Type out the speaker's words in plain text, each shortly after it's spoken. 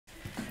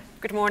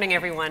Good morning,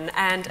 everyone,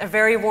 and a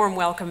very warm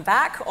welcome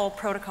back, all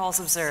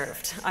protocols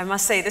observed. I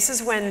must say, this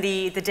is when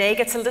the day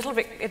gets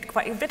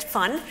quite a bit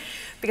fun,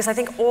 because I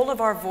think all of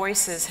our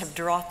voices have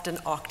dropped an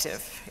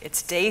octave.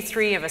 It's day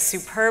 3 of a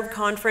superb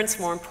conference.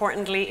 More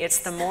importantly, it's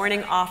the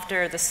morning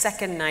after the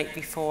second night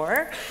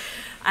before.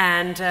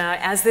 And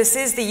as this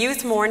is the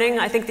youth morning,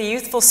 I think the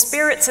youthful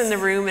spirits in the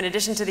room, in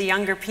addition to the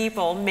younger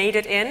people, made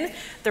it in.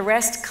 The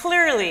rest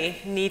clearly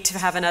need to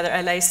have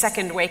a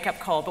second wake-up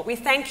call, but we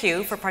thank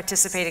you for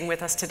participating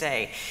with us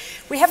today.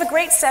 We have a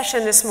great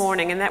session this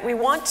morning in that we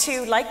want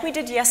to, like we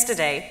did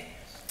yesterday,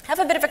 have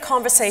a bit of a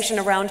conversation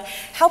around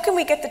how can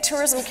we get the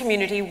tourism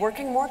community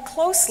working more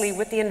closely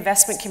with the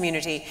investment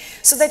community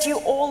so that you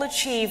all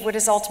achieve what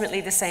is ultimately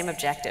the same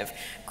objective,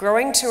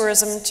 growing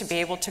tourism to be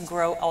able to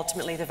grow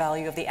ultimately the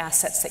value of the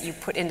assets that you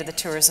put into the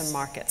tourism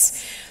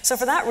markets. So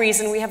for that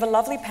reason, we have a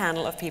lovely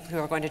panel of people who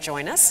are going to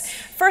join us.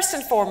 First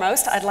and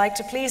foremost, I'd like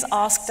to please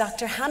ask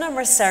Dr. Hannah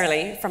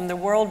Mercerli from the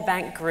World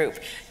Bank Group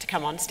to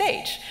come on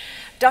stage.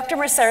 Dr.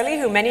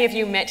 Mercerli, who many of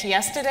you met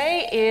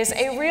yesterday, is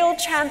a real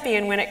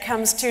champion when it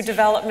comes to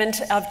development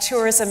of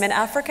tourism in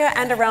Africa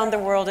and around the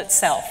world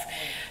itself.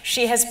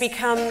 She has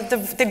become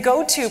the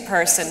go-to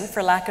person,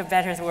 for lack of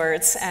better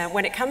words,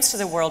 when it comes to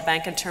the World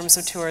Bank in terms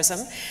of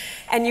tourism.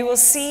 And you will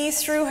see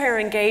through her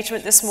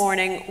engagement this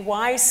morning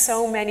why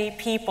so many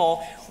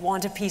people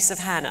want a piece of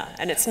Hannah.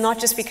 And it's not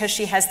just because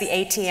she has the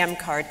ATM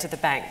card to the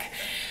bank.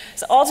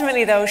 So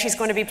ultimately, though, she's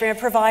going to be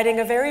providing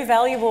a very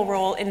valuable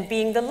role in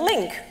being the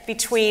link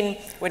between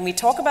when we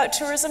talk about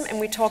tourism and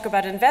we talk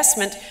about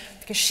investment,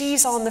 because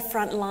she's on the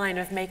front line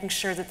of making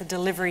sure that the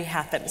delivery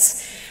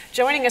happens.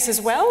 Joining us as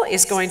well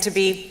is going to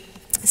be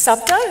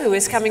Sabta, who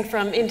is coming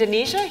from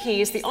Indonesia.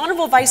 He is the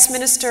Honorable Vice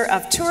Minister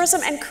of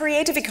Tourism and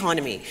Creative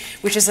Economy,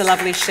 which is a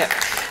lovely ship.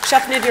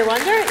 Shapnid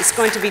Yerwander is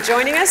going to be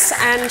joining us,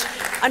 and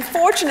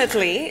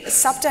unfortunately,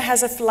 Sabta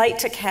has a flight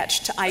to catch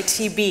to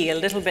ITB a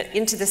little bit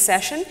into the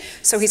session,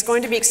 so he's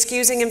going to be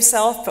excusing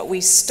himself, but we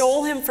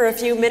stole him for a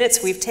few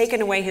minutes. We've taken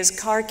away his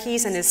car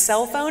keys and his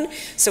cell phone,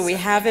 so we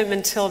have him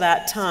until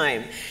that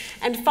time.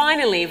 And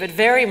finally, but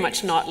very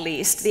much not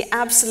least, the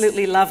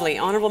absolutely lovely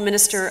Honorable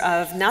Minister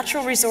of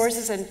Natural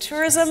Resources and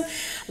Tourism,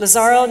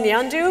 Lazaro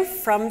Nyandu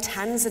from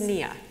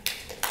Tanzania.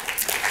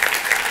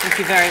 Thank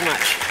you very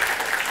much.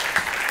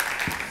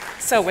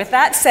 So with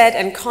that said,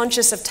 and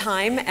conscious of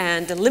time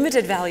and the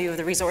limited value of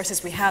the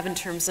resources we have in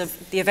terms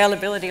of the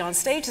availability on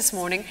stage this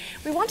morning,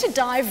 we want to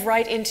dive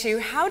right into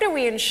how do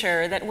we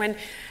ensure that when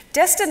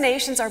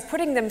destinations are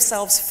putting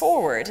themselves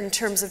forward in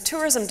terms of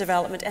tourism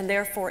development and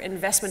therefore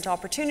investment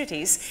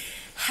opportunities,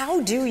 how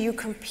do you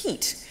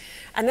compete?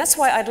 And that's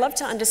why I'd love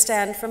to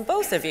understand from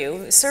both of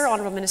you, Sir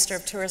Honorable Minister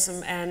of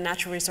Tourism and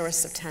Natural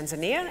Resources of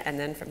Tanzania, and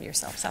then from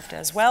yourself, Sabta,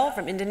 as well,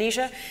 from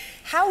Indonesia,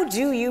 how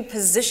do you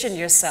position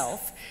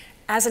yourself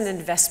as an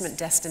investment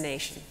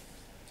destination?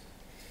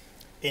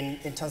 In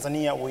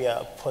Tanzania, we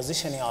are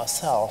positioning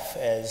ourselves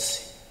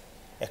as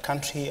a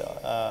country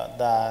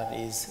that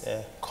is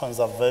a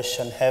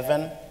conservation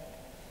heaven,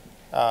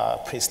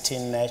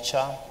 pristine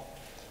nature.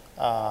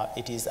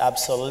 It is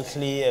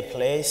absolutely a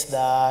place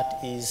that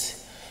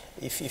is,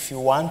 if you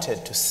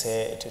wanted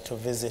to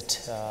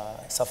visit a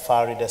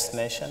safari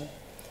destination,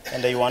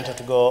 and you wanted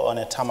to go on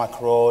a tarmac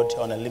road,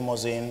 on a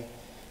limousine,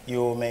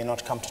 you may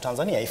not come to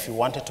Tanzania. If you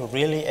wanted to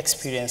really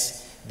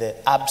experience the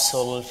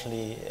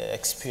absolutely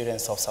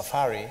experience of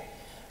safari,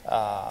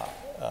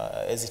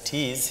 as it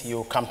is,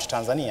 you come to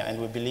Tanzania, and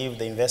we believe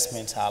the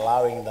investments are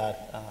allowing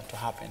that to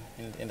happen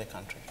in the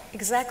country.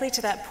 Exactly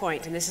to that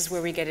point, and this is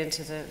where we get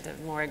into the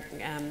more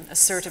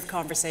assertive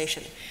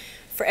conversation.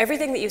 For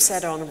everything that you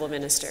said, Honourable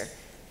Minister,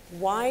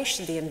 why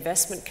should the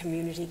investment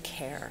community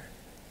care?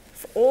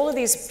 For all of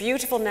these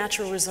beautiful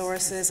natural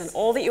resources and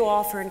all that you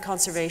offer in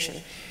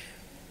conservation,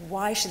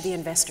 why should the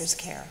investors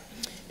care?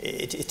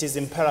 It is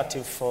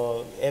imperative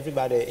for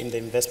everybody in the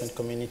investment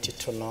community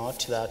to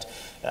note that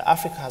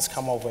Africa has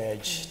come of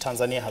age,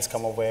 Tanzania has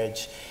come of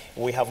age.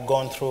 We have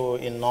gone through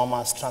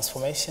enormous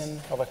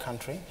transformation of a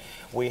country.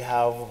 We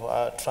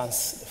have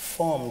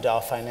transformed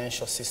our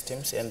financial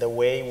systems and the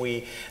way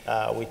we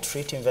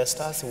treat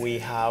investors. We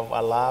have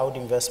allowed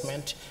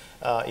investors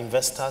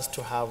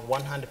to have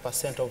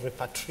 100% of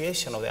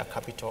repatriation of their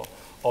capital,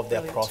 of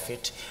their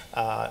profit.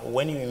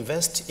 When you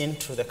invest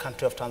into the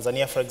country of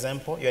Tanzania, for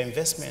example, your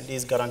investment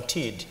is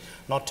guaranteed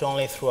not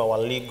only through our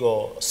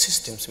legal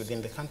systems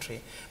within the country,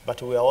 but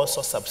we are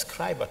also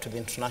subscriber to the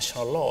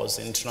international laws,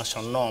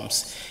 international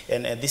norms.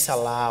 And this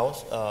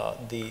allows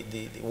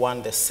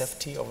the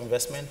safety of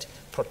investment,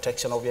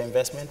 protection of your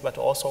investment, but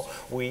also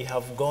we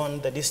have gone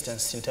the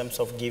distance in terms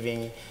of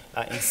giving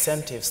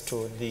incentives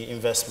to the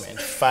investment,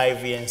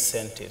 5-year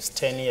incentives,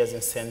 10 years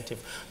incentive.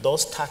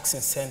 Those tax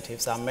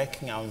incentives are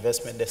making our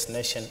investment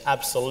destination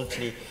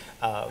absolutely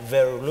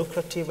very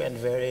lucrative and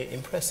very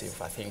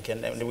impressive, I think.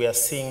 And we are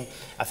seeing,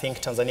 I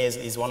think Tanzania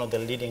is one of the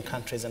leading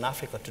countries in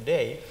Africa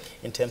today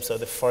in terms of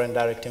the foreign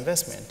direct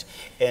investment.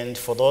 And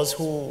for those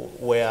who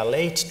were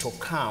late to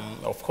come,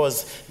 of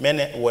course,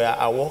 many were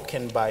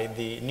awoken by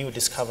the new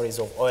discoveries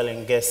of oil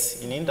and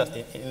gas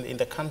in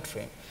the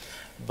country.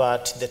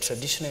 but the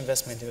traditional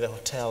investment in the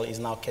hotel is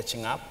now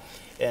catching up.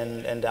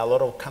 And a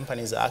lot of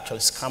companies are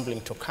actually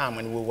scrambling to come,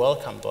 and we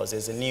welcome those.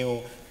 As a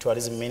new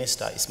tourism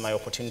minister, it's my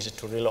opportunity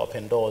to really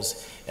open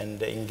doors and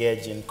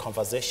engage in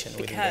conversation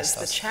with investors.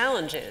 Because the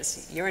challenge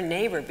is, your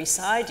neighbor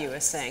beside you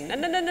is saying, no,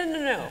 no, no, no, no,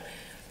 no.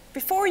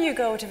 Before you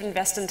go to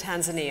invest in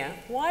Tanzania,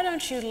 why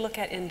don't you look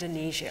at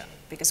Indonesia?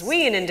 Because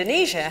we in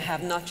Indonesia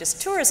have not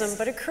just tourism,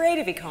 but a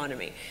creative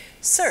economy.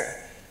 Sir,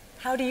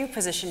 how do you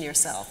position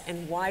yourself,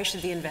 and why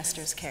should the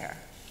investors care?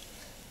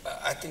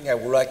 I think I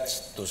would like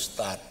to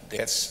start.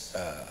 This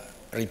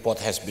report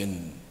has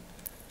been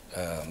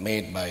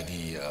made by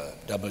the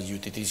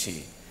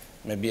WTTC.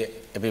 Maybe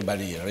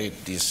everybody read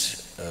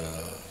this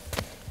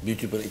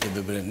beautiful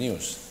equilibrium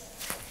news.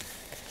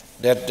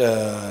 That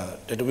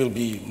there will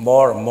be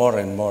more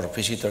and more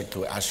visitors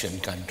to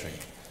ASEAN country.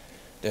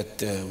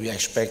 That we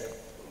expect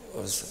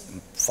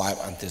 5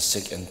 until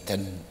 6 and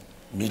 10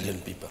 million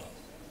people.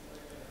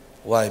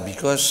 Why?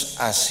 Because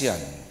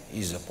ASEAN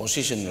is a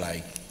position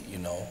like, you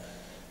know,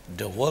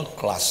 the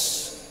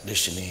world-class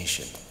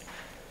destination.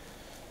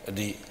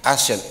 The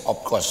ASEAN,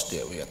 of course,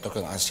 we are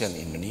talking ASEAN,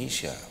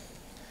 Indonesia,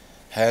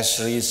 has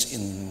rich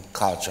in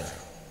culture,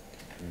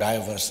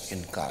 diverse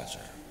in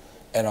culture.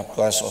 And of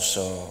course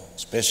also,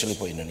 especially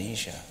for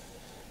Indonesia,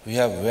 we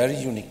have a very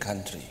unique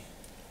country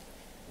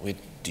with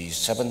the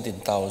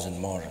 17,000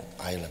 more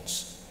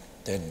islands.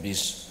 That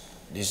this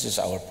is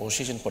our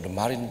position for the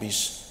marine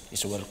beach,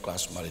 is a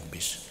world-class marine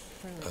beach.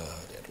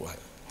 That one.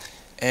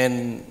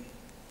 And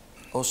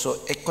also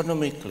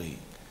economically,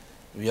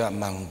 we are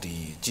among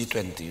the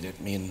G20.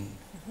 That means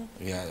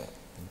we are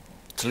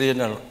 $1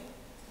 trillion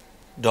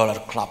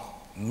club.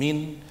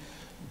 Mean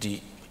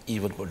the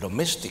even for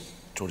domestic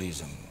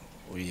tourism,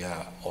 we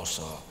are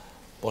also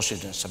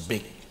positioned as a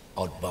big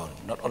outbound,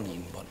 not only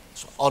inbound,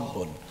 so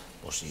outbound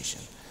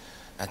position.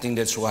 I think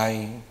that's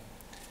why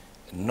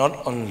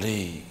not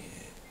only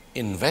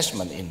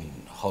investment in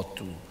how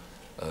to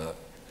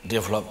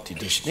develop the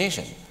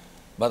destination,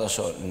 but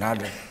also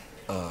another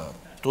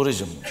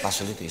tourism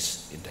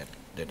facilities in that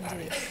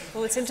area.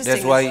 Well, it's interesting.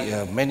 That's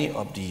why many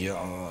of the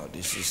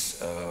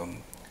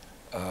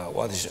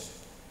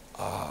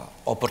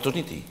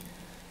opportunity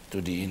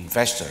to the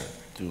investor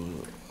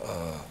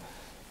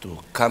to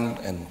come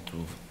and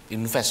to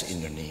invest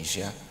in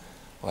Indonesia.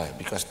 Why?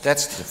 Because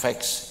that's the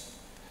facts.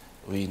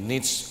 We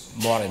need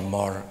more and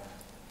more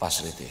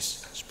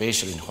facilities,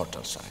 especially in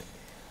hotel side.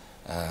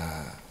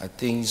 I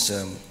think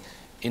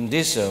in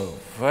this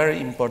very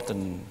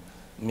important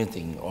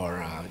meeting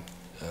or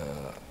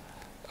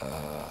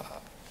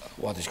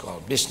what is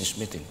called business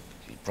meeting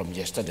from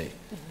yesterday,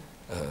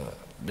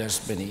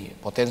 there's many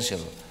potential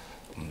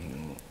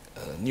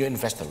new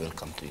investor will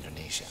come to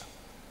Indonesia.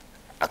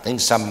 I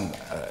think some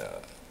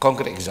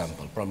concrete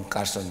example from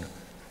Carson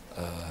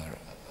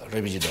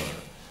Revigidor,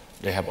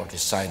 they have already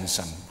signed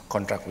some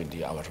contract with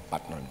our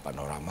partner in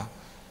Panorama.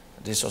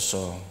 This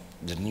also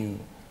the new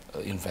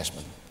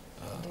investment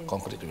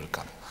concrete will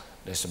come.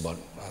 There's about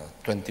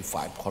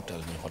 25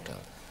 new hotel.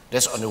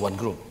 There's only one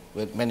group,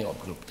 with many of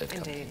groups that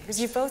come. Indeed, because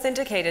you've both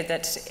indicated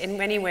that in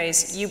many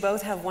ways you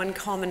both have one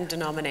common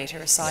denominator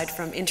aside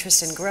from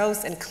interest in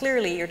growth, and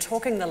clearly you're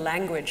talking the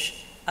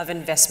language of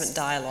investment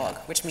dialogue,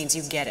 which means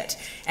you get it.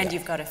 And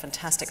you've got a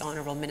fantastic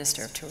Honourable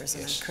Minister of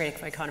Tourism and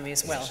Creative Economy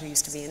as well, who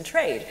used to be in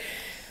trade.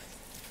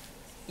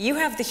 You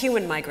have the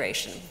human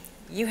migration,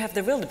 you have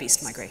the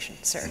wildebeest migration,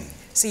 sir.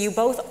 So you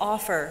both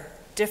offer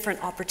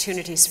different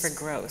opportunities for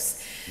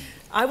growth.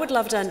 I would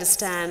love to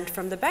understand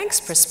from the bank's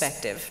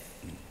perspective,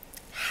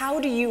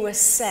 how do you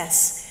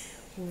assess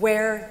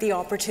where the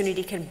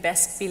opportunity can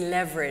best be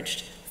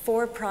leveraged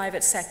for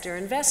private sector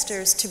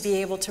investors to be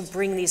able to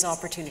bring these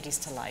opportunities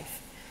to life?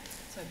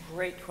 It's a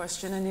great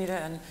question, Anita,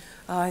 and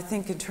I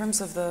think in terms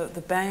of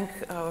the bank,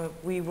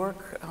 we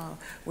work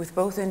with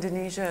both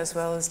Indonesia as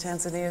well as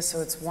Tanzania,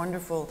 so it's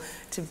wonderful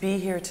to be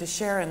here to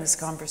share in this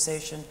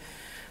conversation.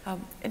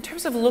 In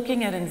terms of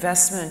looking at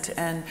investment,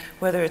 and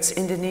whether it's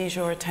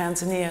Indonesia or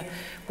Tanzania,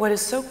 what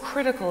is so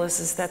critical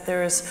is that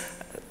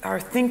our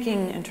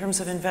thinking in terms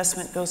of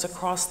investment goes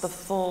across the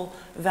full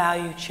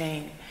value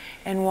chain.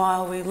 And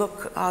while we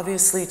look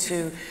obviously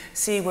to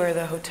see where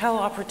the hotel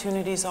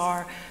opportunities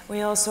are,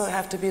 we also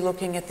have to be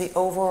looking at the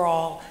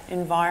overall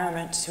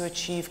environment to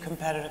achieve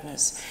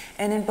competitiveness.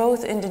 And in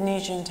both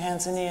Indonesia and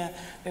Tanzania,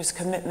 there's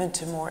commitment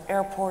to more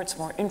airports,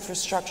 more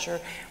infrastructure,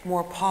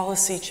 more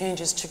policy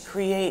changes to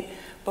create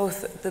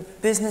both the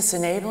business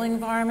enabling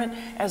environment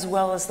as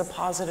well as the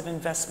positive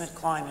investment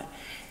climate.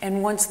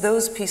 And once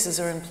those pieces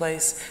are in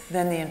place,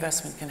 then the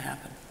investment can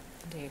happen.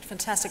 Indeed,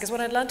 fantastic. Because what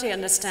I'd love to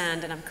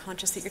understand, and I'm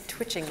conscious that you're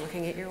twitching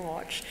looking at your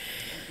watch,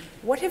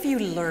 what have you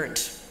learned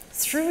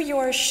through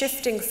your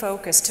shifting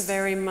focus to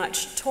very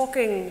much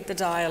talking the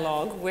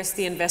dialogue with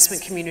the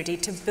investment community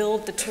to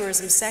build the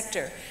tourism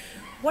sector?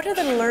 What are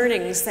the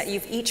learnings that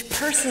you've each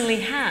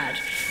personally had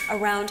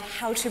around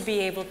how to be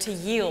able to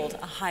yield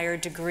a higher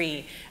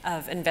degree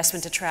of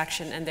investment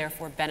attraction and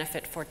therefore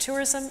benefit for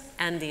tourism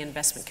and the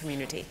investment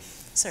community?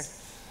 Sir.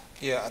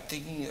 Yeah, I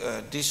think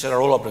this is the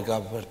role of the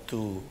government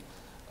to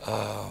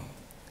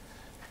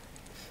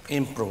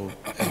improve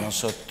and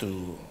also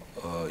to,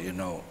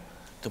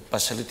 to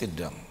facilitate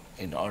them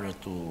in order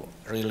to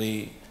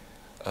really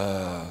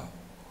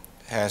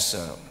has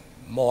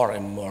more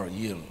and more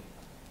yield,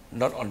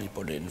 not only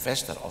for the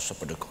investor, also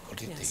for the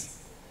community.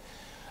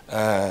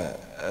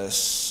 Yes.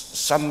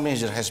 Some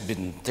measure has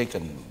been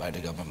taken by the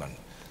government,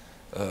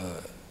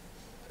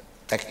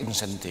 tax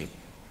incentive,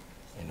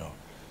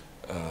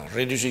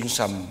 reducing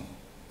some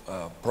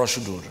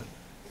procedure,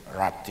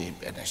 red tape,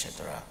 and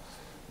etc.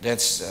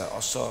 That's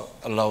also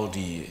allow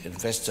the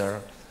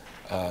investor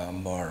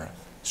more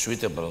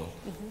suitable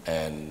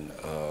and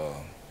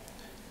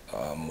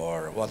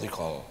more what we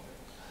call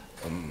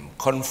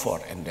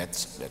comfort in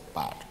that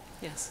part.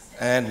 Yes.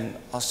 And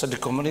also the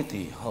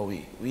community, how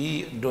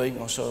we doing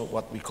also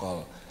what we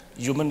call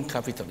human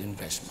capital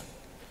investment.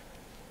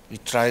 We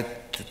try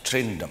to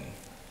train them,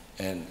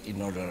 and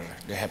in order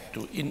they have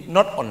to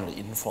not only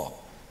involve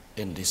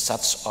in the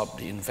such of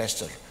the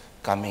investor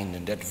coming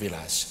in that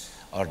village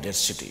or that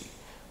city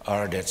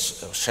or that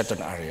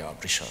certain area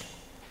of resort.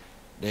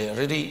 They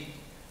really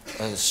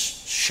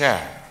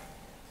share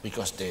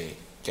because they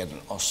can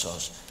also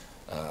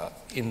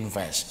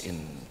invest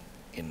in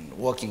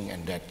working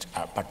in that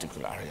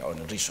particular area on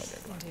a resort.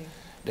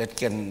 That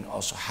can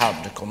also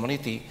help the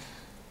community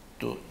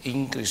to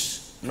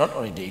increase not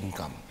only the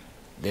income,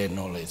 their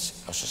knowledge,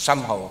 also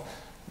somehow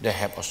they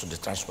have also the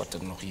transport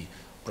technology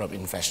from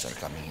investor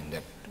coming in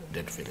that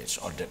village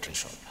or that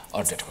resort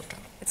or that hotel.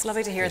 It's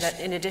lovely to hear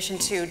that in addition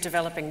to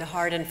developing the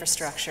hard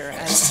infrastructure,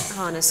 as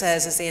Hannah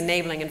says, is the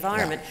enabling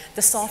environment,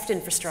 the soft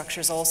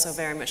infrastructure is also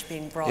very much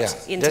being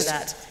brought into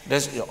that.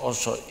 That's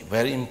also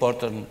very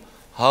important,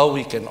 how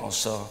we can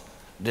also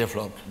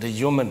develop the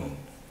human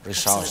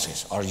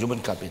resources or human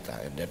capital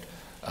in that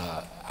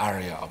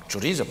area of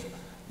tourism.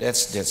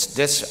 That's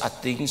I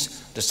think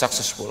the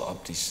successful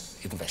of this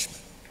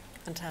investment.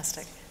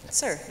 Fantastic.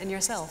 Sir, and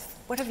yourself,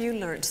 what have you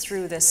learned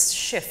through this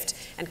shift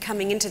and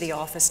coming into the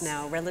office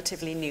now,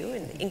 relatively new,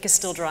 and the ink is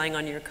still drying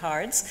on your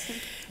cards,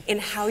 in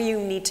how you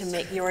need to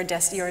make your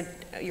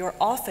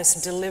office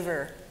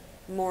deliver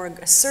more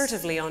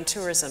assertively on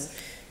tourism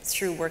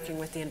through working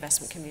with the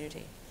investment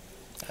community?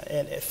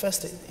 And at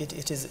first,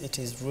 it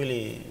is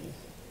really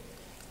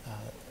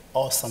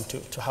awesome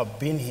to have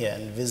been here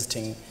and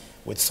visiting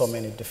with so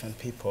many different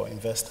people,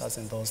 investors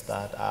and those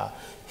that are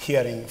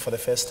hearing for the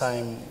first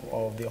time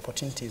of the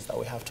opportunities that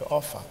we have to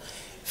offer.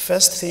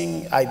 First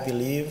thing, I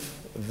believe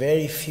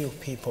very few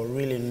people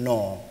really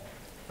know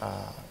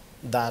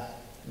that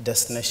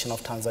destination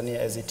of Tanzania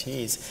as it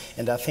is.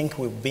 And I think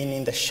we've been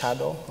in the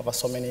shadow over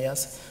so many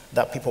years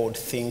that people would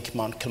think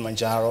Mount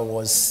Kilimanjaro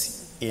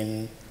was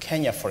in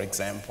Kenya, for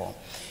example.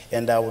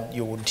 And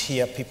you would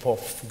hear people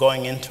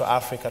going into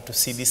Africa to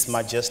see this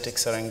majestic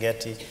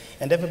Serengeti,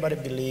 and everybody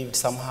believed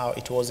somehow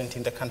it wasn't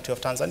in the country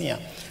of Tanzania.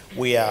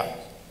 We are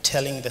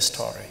telling the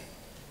story.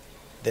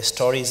 The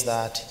story is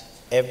that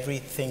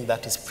everything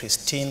that is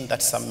pristine,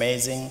 that's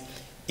amazing,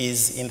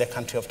 is in the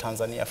country of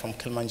Tanzania, from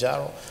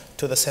Kilimanjaro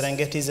to the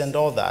Serengetis and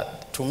all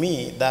that. To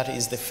me, that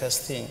is the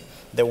first thing.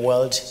 The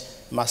world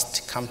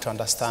must come to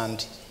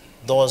understand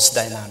those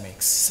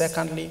dynamics.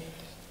 Secondly,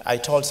 I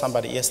told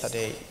somebody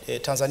yesterday,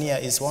 Tanzania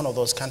is one of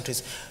those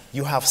countries,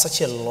 you have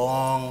such a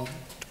long,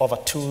 over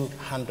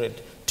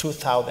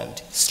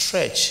 2,000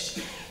 stretch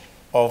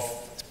of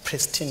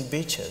pristine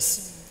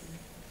beaches,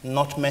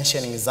 not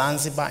mentioning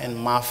Zanzibar and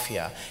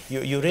Mafia.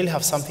 You really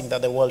have something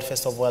that the world,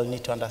 first of all,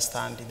 need to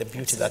understand, the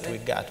beauty that we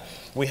got.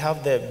 We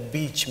have the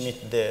beach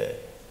meet the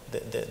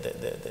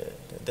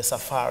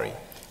safari.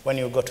 When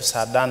you go to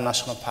Sardan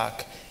National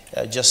Park,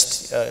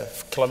 just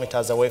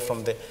kilometers away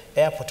from the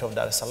airport of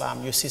Dar es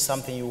Salaam, you see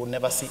something you would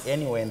never see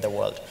anywhere in the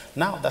world.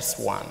 Now, that's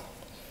one.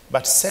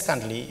 But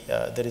secondly,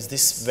 there is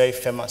this very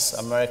famous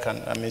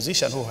American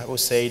musician who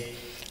said,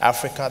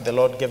 Africa, the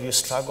Lord gave you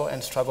struggle,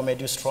 and struggle made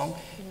you strong.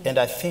 And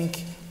I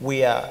think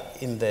we are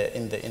in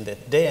the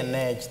day and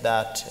age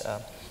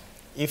that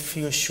if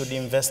you should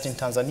invest in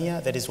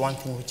Tanzania, there is one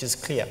thing which is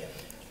clear: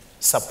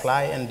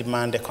 supply and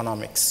demand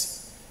economics.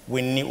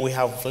 We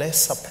have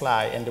less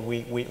supply and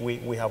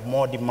we have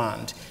more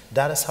demand.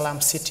 Dar es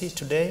Salaam city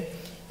today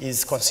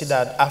is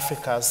considered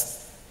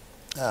Africa's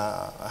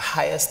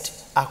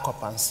highest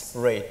occupancy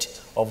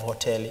rate of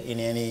hotel in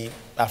any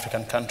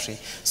African country.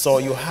 So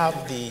you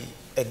have the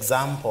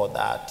example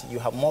that you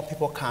have more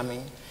people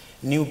coming,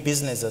 new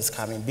businesses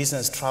coming,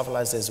 business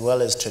travelers as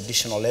well as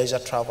traditional leisure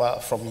travel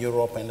from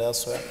Europe and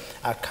elsewhere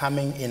are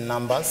coming in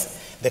numbers.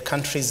 The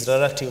country is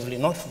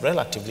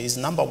is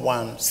number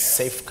one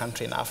safe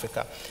country in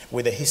Africa,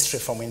 with a history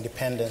from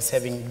independence,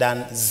 having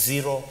done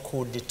 0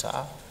 coup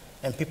d'etat,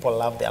 and people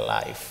love their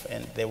life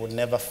and they would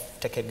never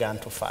take a gun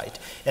to fight.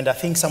 And I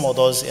think some of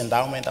those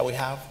endowments that we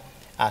have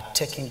are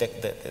taking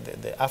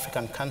the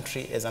African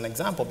country as an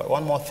example. But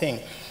one more thing,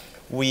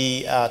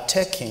 we are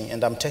taking,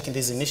 and I'm taking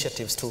these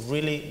initiatives to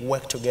really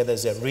work together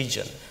as a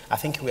region. I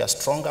think we are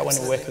stronger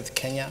when we work with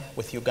Kenya,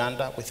 with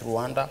Uganda, with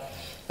Rwanda,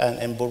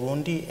 and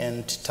Burundi,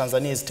 and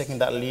Tanzania is taking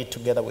that lead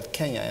together with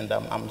Kenya, and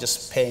I'm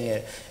just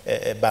paying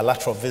a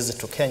bilateral visit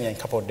to Kenya in a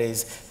couple of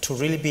days to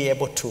really be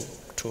able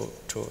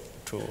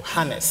to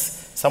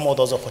harness some of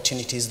those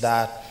opportunities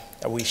that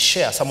we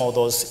share, some of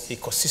those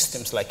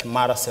ecosystems like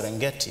Mara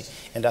Serengeti.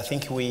 And I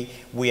think we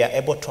are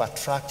able to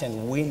attract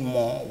and win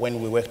more when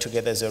we work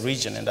together as a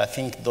region. And I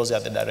think those are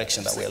the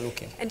directions that we are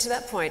looking. And to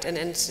that point, and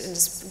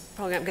just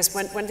probably because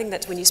one thing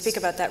that when you speak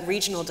about that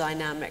regional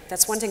dynamic,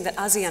 that's one thing that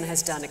ASEAN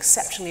has done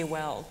exceptionally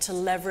well to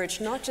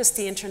leverage not just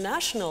the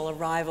international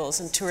arrivals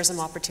and tourism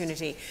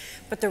opportunity,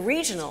 but the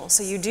regional.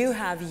 So you do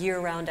have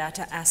year-round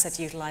asset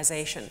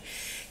utilization.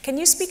 Can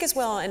you speak as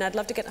well, and I'd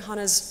love to get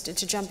Hannes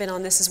to jump in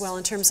on this as well,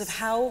 in terms of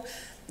how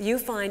you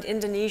find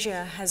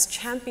Indonesia has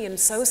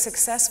championed so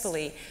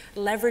successfully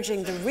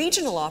leveraging the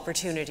regional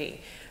opportunity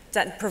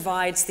that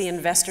provides the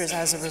investors,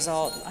 as a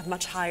result, a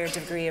much higher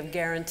degree of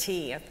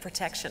guarantee, of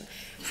protection.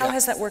 How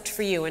has that worked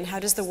for you, and how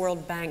does the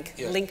World Bank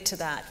link to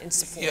that in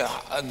support?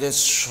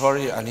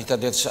 Sorry, Anita,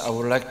 I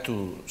would like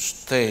to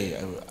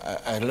stay.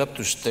 I'd love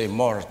to stay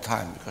more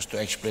time because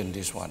to explain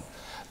this one.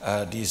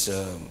 This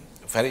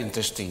very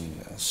interesting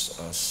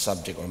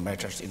subject or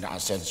matters in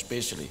ASEAN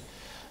especially.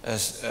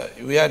 As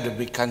we are the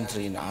big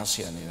country in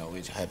ASEAN,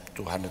 we have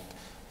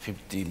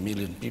 250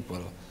 million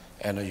people,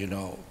 and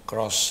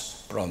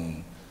cross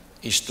from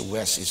east to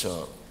west is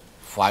a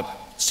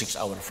 5-6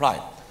 hour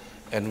flight,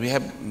 and we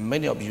have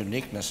many of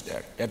uniqueness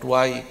there. That's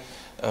why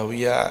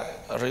we are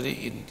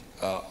really in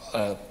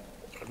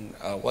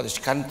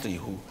country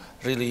who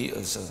really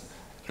is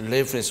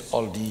leverage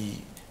all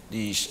this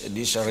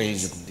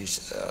region,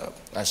 this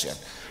ASEAN.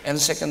 And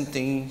second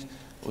thing,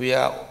 we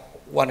are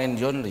one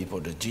and only for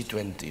the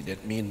G20.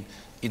 That means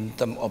in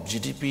terms of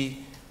GDP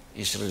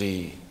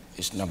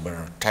is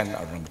number 10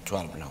 or number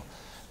 12 now.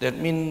 That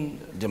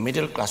means the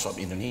middle class of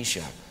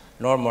Indonesia,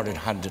 no more than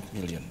 100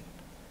 million.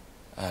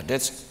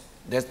 That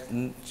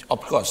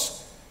of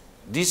course,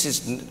 this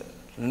is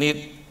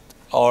need,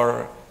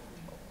 or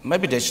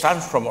maybe they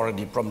start from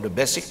already from the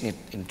basic need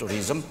in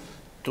tourism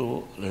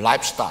to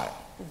lifestyle,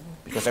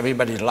 because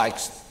everybody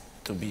likes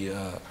to be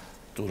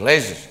to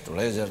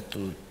leisure,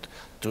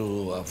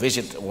 to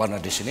visit one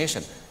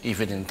destination,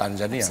 even in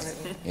Tanzania.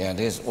 Absolutely. Yeah,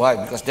 that's why,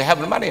 because they have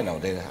the money now.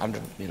 There are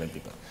 100 million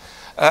people.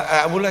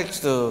 I would like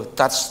to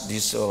touch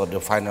this the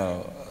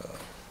final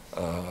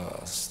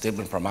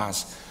statement from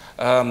us.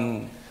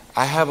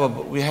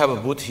 We have a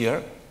booth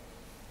here.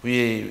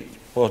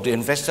 For the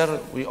investor,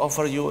 we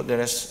offer you, there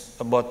is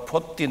about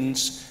 14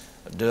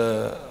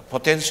 the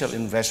potential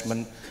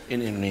investment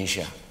in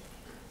Indonesia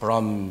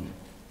from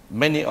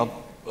many of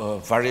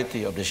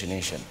variety of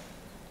destination.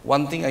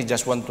 One thing I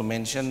just want to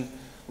mention,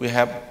 we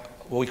have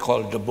what we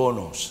call the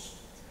bonus.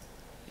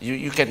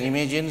 You can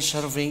imagine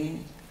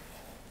surfing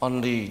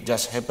only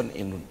just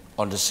happen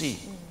on the sea.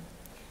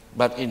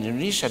 But in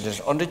Indonesia, there's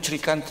only 3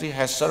 countries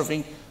has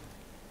surfing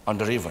on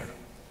the river.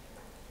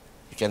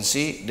 You can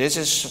see this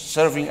is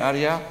surfing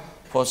area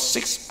for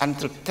 6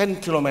 until 10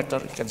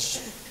 kilometers. You can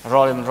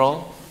roll and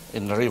roll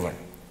in the river.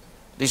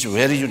 This is a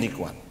very unique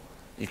one.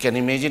 You can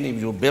imagine if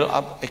you build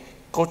up a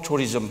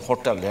ecotourism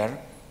hotel there,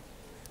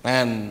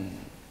 and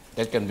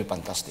that can be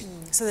fantastic.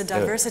 So the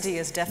diversity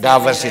is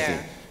definitely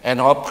there. And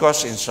of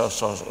course,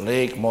 in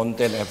lake,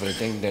 mountain,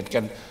 everything, that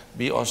can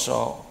be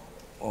also,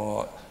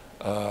 you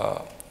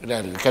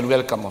can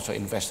welcome also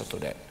investor to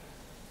that.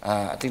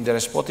 I think there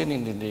is 14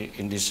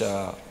 in this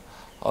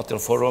hotel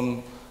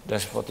forum.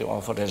 There's 14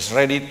 offer that's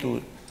ready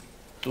to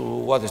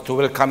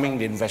welcoming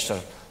the investor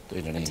to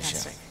Indonesia.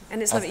 Fantastic.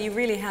 And it's you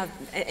really have,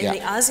 in the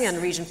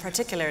ASEAN region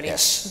particularly,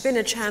 been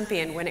a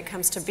champion when it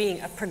comes to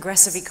being a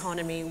progressive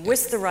economy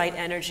with the right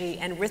energy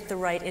and with the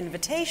right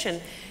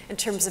invitation in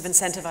terms of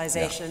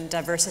incentivization,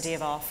 diversity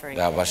of offering.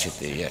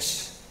 Diversity,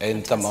 yes.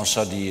 In terms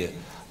also the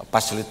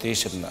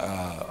facilitation,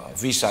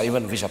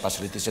 even visa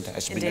facilitation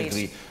has been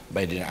agreed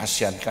by the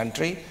ASEAN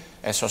country,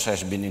 as also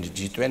has been in the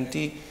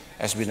G20,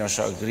 has been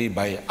also agreed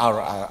by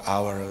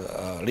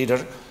our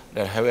leader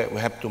that we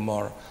have to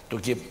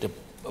give the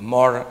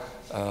more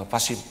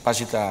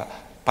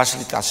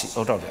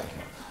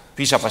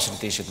visa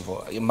facilitation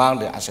for among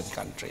the ASEAN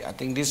country. I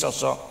think this is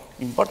also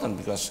important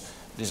because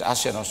this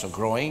ASEAN also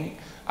growing,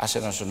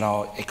 ASEAN also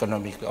now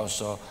economically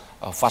also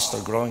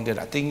faster growing. That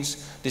I think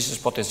this is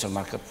potential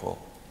market for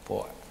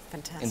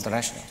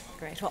international.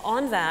 Great. Well,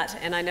 on that,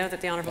 and I know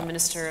that the Honourable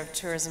Minister of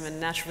Tourism and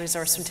Natural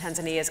Resources from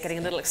Tanzania is getting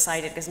a little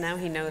excited because now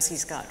he knows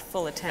he's got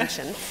full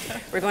attention.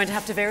 We're going to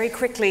have to very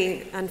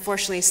quickly,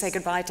 unfortunately, say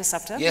goodbye to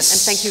SUPTA. Yes. And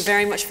thank you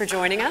very much for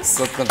joining us.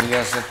 Good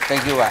continuation.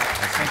 Thank you.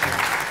 Thank you.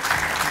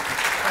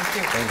 Thank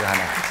you. Thank you,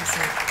 Hannah.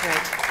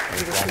 Great.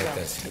 We wish you well.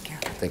 Take care.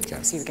 Take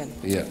care. See you again.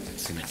 Yeah.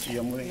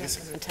 You're moving yes,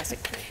 this.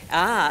 fantastic.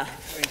 There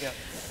we go.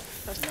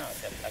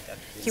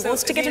 He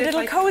wants to get a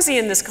little cozy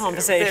in this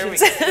conversation.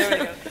 There we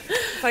go.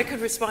 If I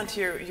could respond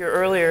to your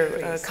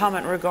earlier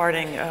comment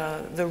regarding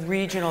the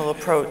regional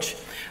approach.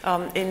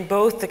 In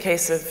both the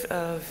case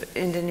of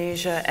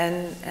Indonesia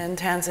and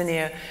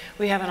Tanzania,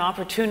 we have an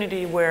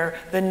opportunity where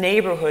the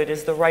neighborhood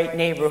is the right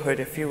neighborhood,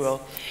 if you will.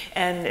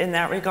 And in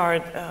that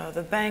regard,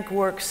 the bank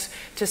works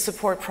to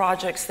support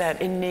projects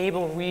that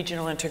enable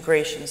regional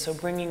integration, so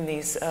bringing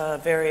these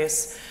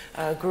various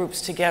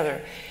groups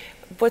together.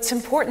 What's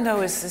important,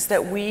 though, is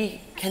that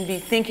we can be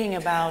thinking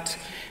about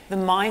the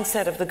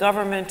mindset of the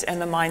government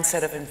and the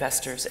mindset of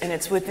investors. And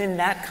it's within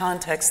that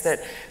context that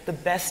the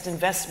best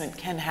investment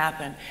can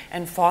happen,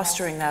 and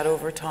fostering that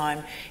over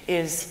time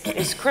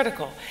is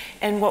critical.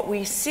 And what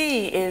we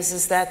see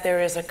is that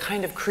there is a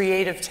kind of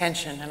creative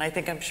tension, and I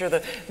think I'm sure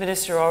the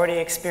Minister already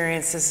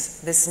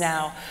experiences this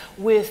now,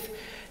 with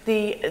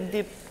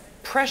the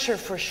pressure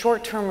for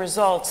short-term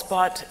results,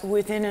 but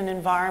within an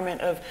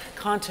environment of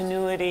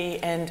continuity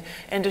and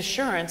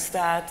assurance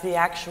that the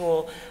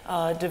actual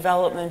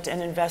development and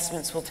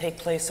investments will take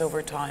place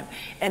over time.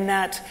 And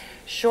that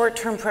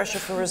short-term pressure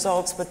for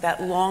results, but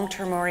that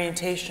long-term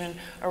orientation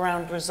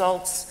around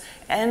results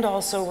and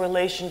also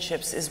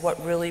relationships is what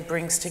really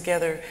brings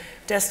together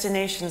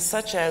destinations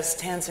such as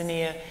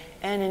Tanzania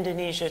and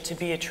Indonesia to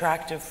be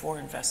attractive for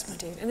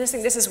investment. Indeed. And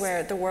this is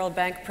where the World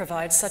Bank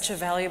provides such a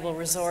valuable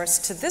resource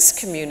to this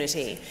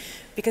community,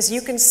 because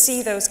you can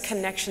see those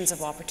connections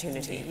of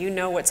opportunity. Indeed. You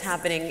know what's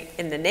happening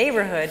in the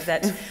neighborhood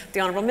that the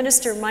Honourable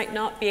Minister might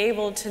not be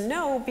able to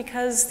know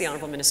because the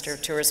Honourable Minister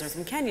of Tourism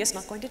from Kenya is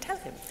not going to tell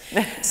him.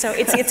 So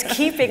it's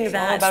keeping it's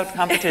that... all about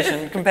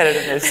competition,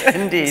 competitiveness,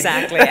 indeed.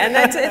 Exactly, and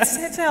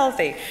it's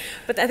healthy.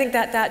 But I think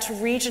that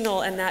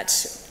regional and that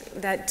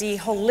the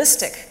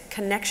holistic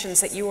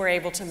connections that you were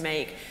able to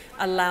make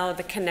allow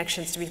the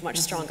connections to be much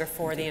stronger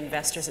for the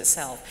investors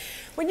itself.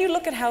 When you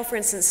look at how, for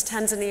instance,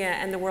 Tanzania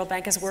and the World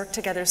Bank has worked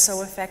together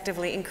so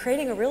effectively in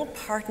creating a real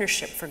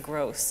partnership for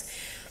growth,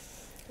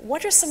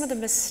 what are some of the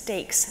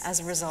mistakes as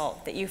a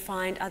result that you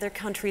find other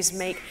countries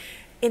make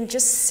in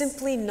just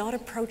simply not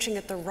approaching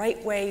it the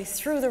right way,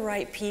 through the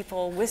right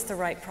people, with the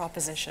right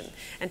proposition?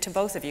 And to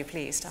both of you,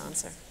 please, to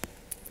answer.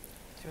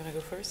 Do you want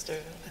to go first? Or?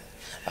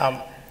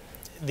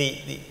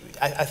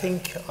 I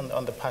think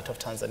on the part of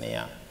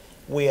Tanzania,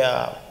 we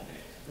are,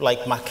 like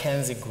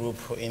McKinsey Group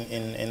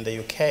in the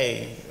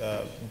UK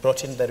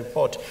brought in the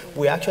report,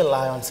 we are actually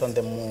lions on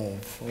the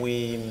move.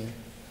 We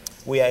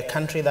are a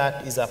country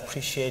that is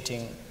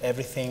appreciating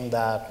everything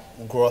that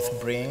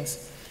growth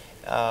brings.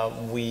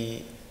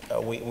 We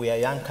are a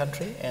young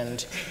country,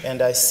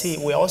 and I see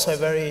we are also a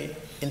very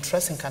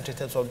interesting country in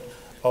terms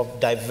of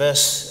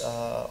diverse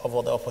of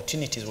all the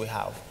opportunities we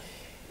have.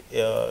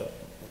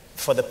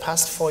 For the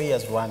past 4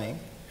 years running,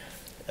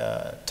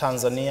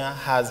 Tanzania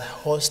has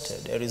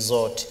hosted a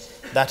resort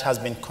that has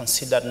been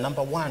considered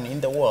 #1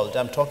 in the world.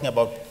 I'm talking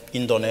about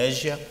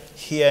Indonesia,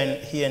 here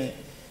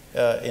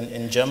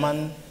in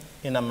Germany,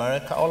 in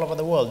America, all over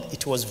the world.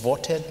 It was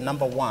voted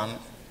 #1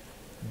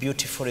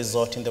 beautiful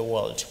resort in the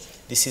world.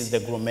 This is the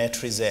Gourmet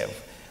Reserve.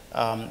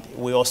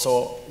 We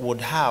also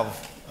would have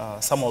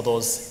some of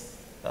those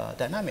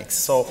dynamics.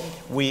 So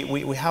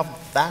we have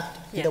that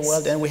in the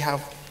world, and we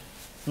have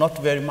not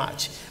very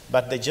much.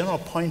 But the general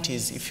point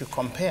is, if you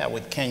compare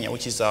with Kenya,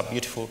 which is our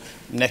beautiful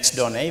next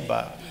door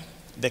neighbor,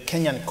 the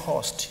Kenyan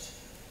coast,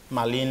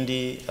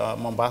 Malindi,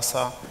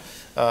 Mombasa,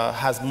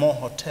 has more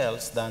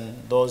hotels than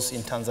those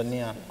in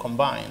Tanzania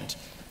combined.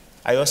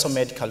 I also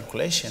made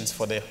calculations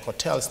for the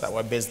hotels that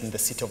were based in the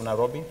city of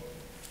Nairobi,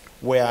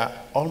 where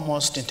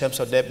almost in terms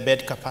of their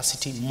bed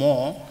capacity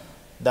more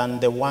than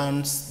the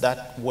ones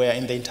that were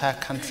in the entire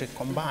country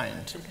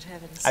combined.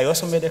 I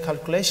also made a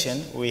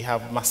calculation. We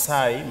have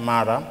Masai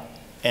Mara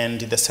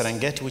and the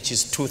Serengeti, which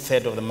is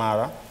 2/3 of the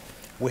Mara.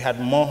 We had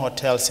more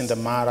hotels in the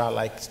Mara,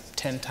 like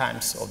 10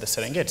 times of the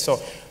Serengeti.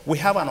 So we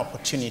have an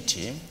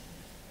opportunity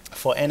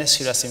for any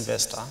serious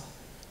investor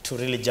to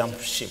really jump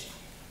ship,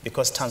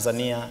 because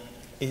Tanzania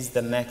is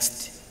the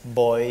next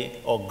boy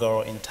or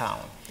girl in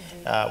town,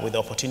 with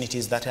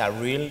opportunities that are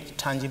real,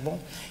 tangible.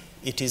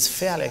 It is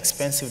fairly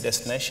expensive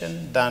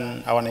destination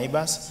than our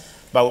neighbors,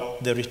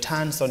 but the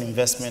returns on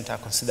investment are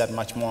considered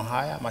much more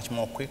higher, much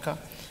more quicker,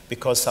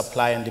 because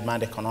supply and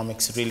demand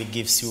economics really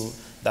gives you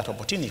that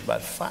opportunity.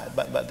 But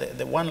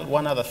the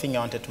one other thing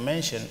I wanted to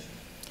mention,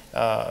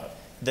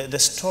 the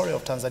story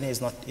of Tanzania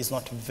is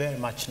not very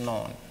much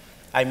known.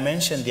 I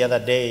mentioned the other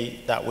day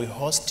that we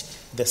host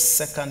the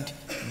second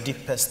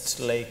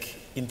deepest lake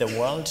in the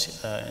world,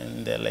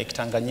 in the Lake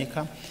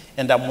Tanganyika,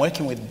 and I'm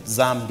working with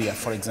Zambia,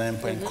 for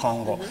example, in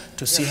Congo,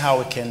 to see how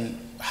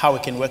we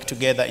can work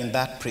together in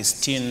that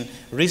pristine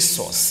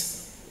resource.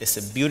 It's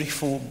a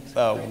beautiful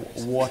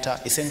water.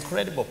 It's an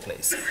incredible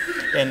place,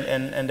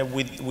 and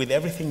with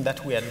everything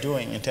that we are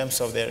doing in terms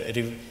of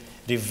the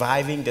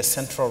reviving the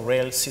central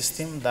rail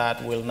system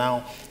that will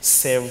now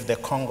save the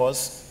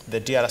Congos, the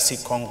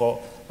DRC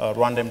Congo,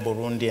 Rwanda and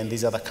Burundi, and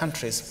these other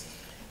countries.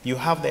 You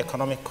have the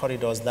economic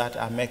corridors that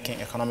are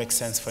making economic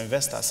sense for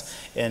investors.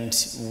 And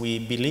we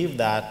believe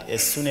that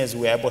as soon as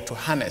we're able to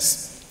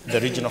harness the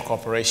regional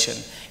cooperation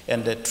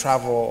and the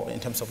travel in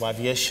terms of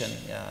aviation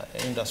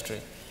industry,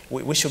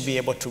 we should be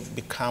able to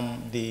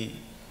become the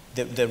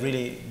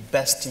really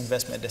best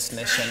investment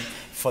destination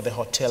for the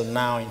hotel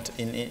now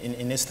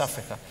in East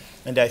Africa.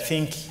 And I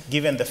think,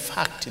 given the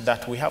fact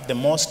that we have the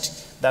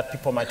most that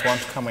people might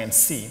want to come and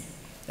see,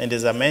 and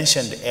as I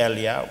mentioned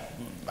earlier,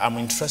 I'm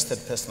interested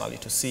personally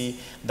to see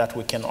that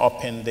we can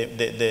open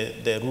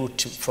the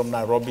route from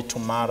Nairobi to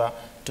Mara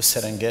to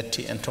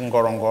Serengeti and to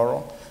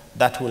Ngorongoro,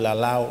 that will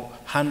allow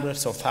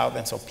hundreds of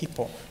thousands of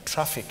people,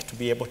 traffic, to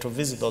be able to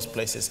visit those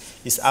places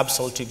is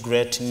absolutely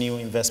great new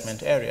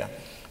investment area.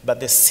 But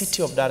the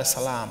city of Dar es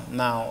Salaam,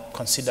 now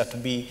considered to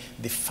be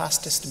the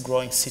fastest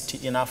growing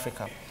city in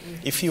Africa.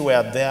 If you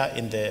were there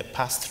in the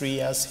past 3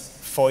 years,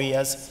 4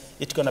 years,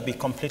 it's going to be a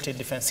completely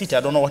different city.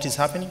 I don't know what is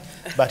happening,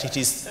 but it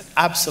is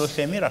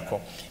absolutely a miracle.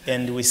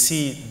 And we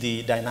see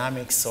the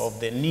dynamics of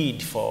the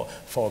need for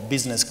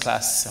business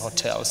class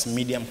hotels,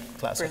 medium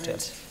class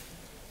hotels.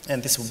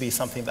 And this will be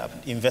something that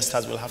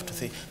investors will have to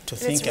think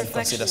and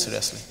consider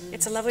seriously.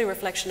 It's a lovely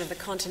reflection of the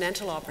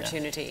continental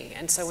opportunity. Yeah.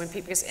 And so when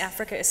people, because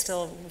Africa is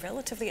still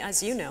relatively,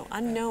 as you know,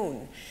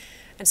 unknown.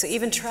 And so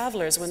even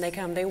travelers, when they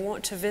come, they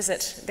want to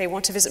visit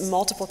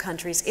multiple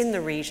countries in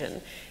the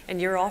region, and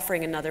you're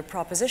offering another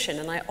proposition.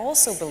 And I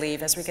also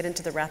believe, as we get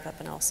into the wrap-up,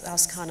 and I'll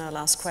ask Hannah a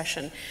last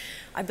question,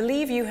 I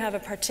believe you have a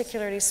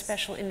particularly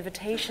special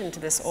invitation to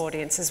this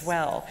audience as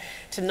well,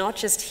 to not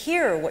just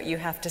hear what you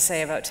have to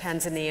say about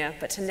Tanzania,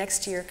 but to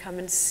next year come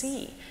and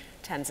see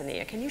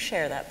Tanzania. Can you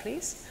share that,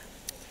 please?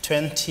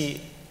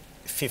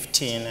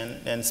 2015,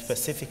 and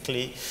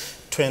specifically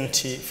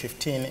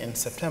 2015 in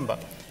September,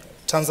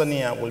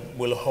 Tanzania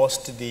will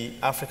host the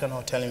African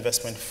Hotel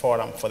Investment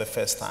Forum for the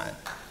first time.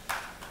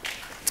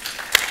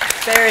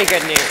 Very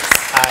good news.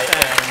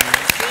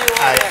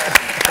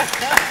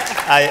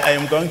 I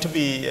am going to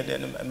be,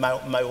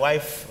 my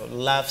wife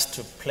loves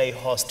to play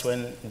host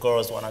when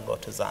girls want to go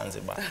to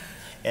Zanzibar.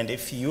 And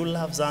if you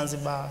love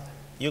Zanzibar,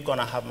 you're going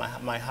to have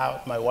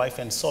my wife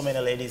and so many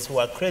ladies who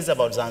are crazy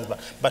about Zanzibar.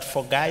 But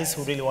for guys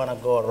who really want to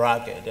go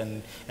rugged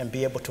and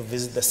be able to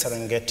visit the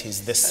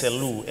Serengetis, the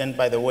Selous, and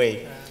by the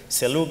way,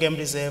 Selous Game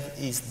Reserve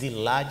is the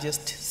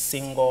largest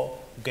single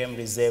game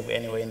reserve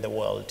anywhere in the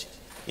world.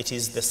 It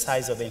is the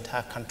size of the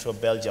entire country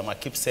of Belgium. I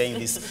keep saying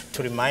this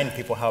to remind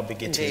people how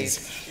big it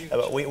is.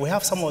 We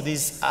have some of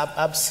these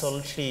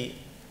absolutely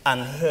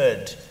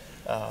unheard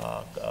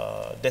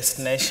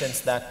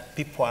destinations that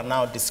people are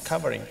now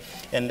discovering.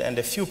 And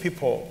a few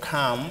people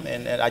come,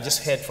 and I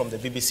just heard from the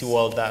BBC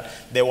World that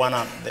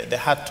they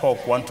had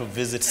talk, want to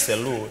visit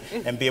Selous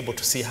and be able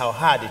to see how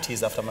hard it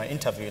is after my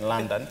interview in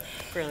London.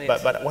 Brilliant.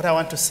 But what I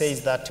want to say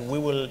is that we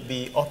will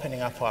be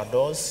opening up our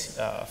doors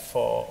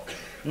for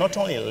not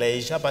only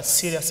leisure, but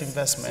serious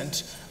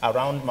investment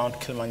around Mount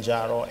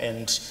Kilimanjaro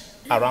and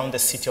around the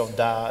city of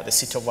Dar, the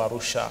city of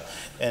Arusha,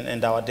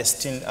 and our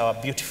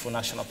beautiful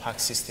national park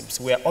systems.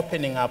 We are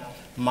opening up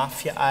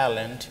Mafia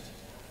Island,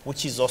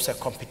 which is also a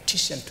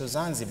competition to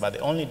Zanzibar. The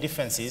only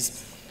difference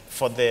is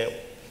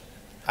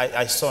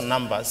I saw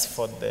numbers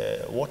for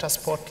the water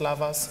sport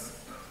lovers.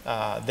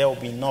 There will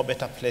be no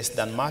better place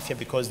than Mafia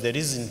because there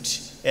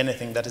isn't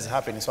anything that is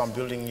happening. So I'm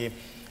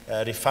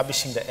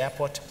refurbishing the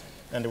airport,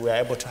 and we are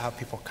able to have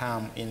people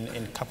come in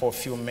a couple of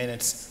few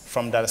minutes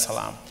from Dar es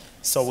Salaam.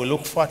 So we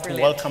look forward to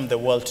welcome the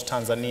world to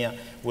Tanzania.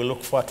 We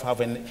look forward to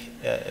having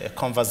a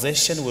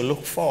conversation. We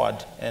look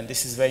forward, and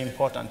this is very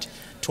important,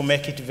 to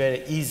make it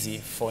very easy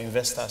for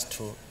investors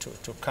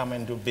to come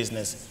and do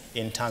business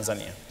in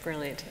Tanzania.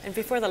 Brilliant. And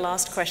before the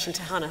last question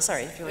to Hannah,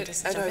 sorry, if you want to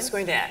jump in. I was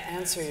going to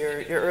answer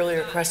your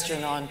earlier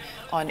question on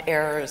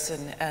errors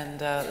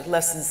and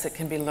lessons that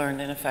can be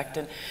learned in effect.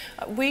 And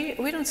we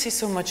don't see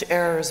so much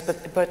errors,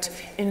 but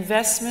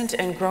investment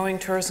and growing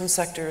tourism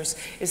sectors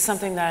is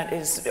something that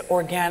is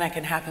organic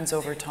and happens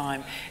over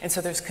time. And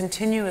so there's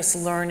continuous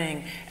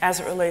learning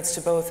as it relates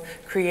to both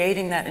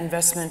creating that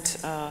investment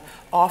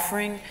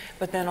offering,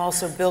 but then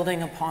also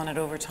building upon it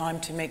over time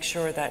to make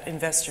sure that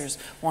investors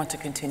want to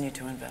continue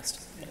to invest.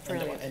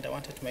 And I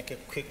wanted to make a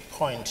quick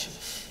point.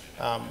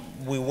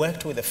 We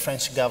worked with the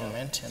French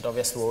government, and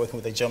obviously we're working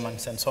with the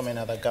Germans and so many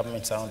other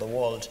governments around the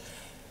world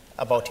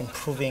about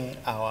improving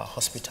our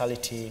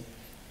hospitality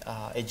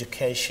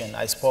education.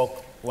 I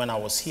spoke when I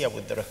was here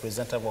with the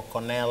representative of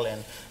Cornell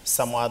and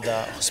some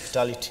other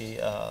hospitality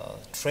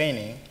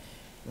training.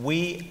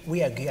 We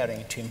are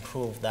gearing to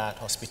improve that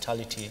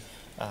hospitality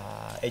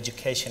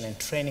education and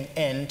training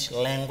and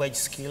language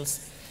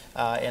skills.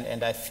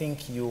 And I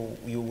think you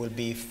will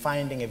be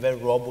finding a very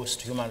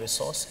robust human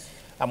resource.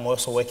 I'm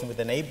also working with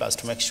the neighbors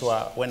to make sure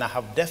when I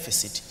have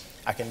deficit,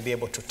 I can be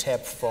able to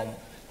tap from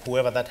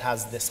whoever that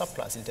has the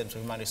surplus in terms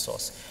of human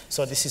resource.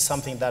 So this is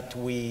something that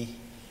we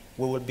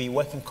will be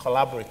working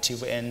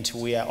collaborative, and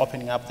we are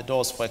opening up the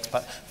doors for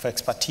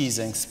expertise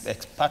and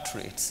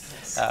expatriates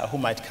who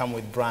might come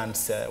with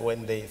brands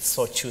when they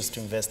so choose to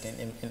invest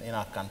in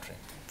our country.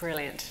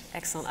 Brilliant.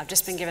 Excellent. I've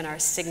just been given our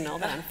signal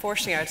that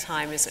unfortunately our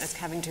time is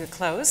coming to a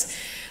close.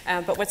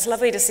 But what's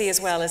lovely to see as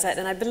well is that,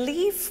 and I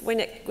believe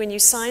when you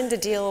signed the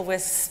deal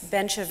with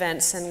Bench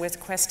Events and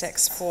with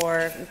Questex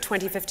for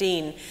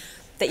 2015,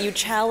 that you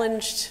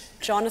challenged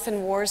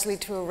Jonathan Worsley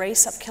to a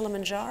race up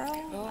Kilimanjaro.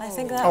 Oh. I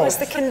think that was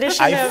the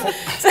condition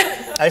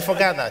I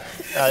forgot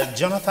that.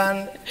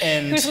 Jonathan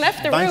and who's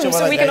left the room,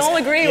 so we can all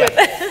agree with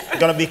it.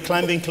 Going to be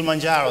climbing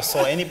Kilimanjaro.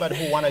 So anybody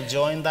who want to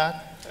join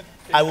that,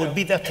 I will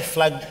be there to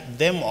flag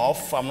them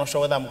off. I'm not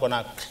sure whether I'm going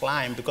to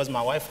climb because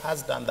my wife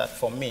has done that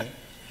for me.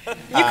 You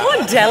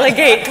can't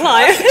delegate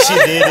climb. She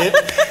did it.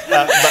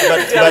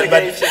 But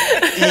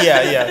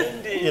yeah.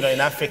 you know,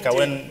 in Africa,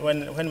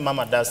 when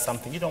Mama does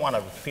something, you don't want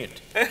to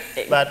repeat.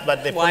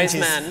 But the Wise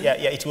point man. is, yeah,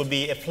 it will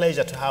be a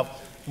pleasure to have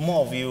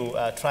more of you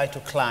try to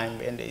climb,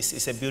 and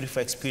it's a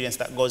beautiful experience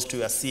that goes to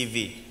your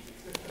CV.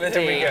 There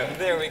we go.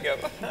 There we go.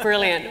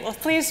 Brilliant. Well,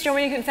 please join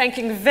me in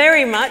thanking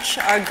very much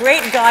our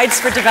great guides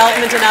for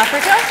development in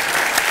Africa.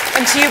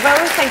 And to you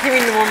both, thank you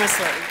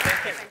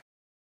enormously.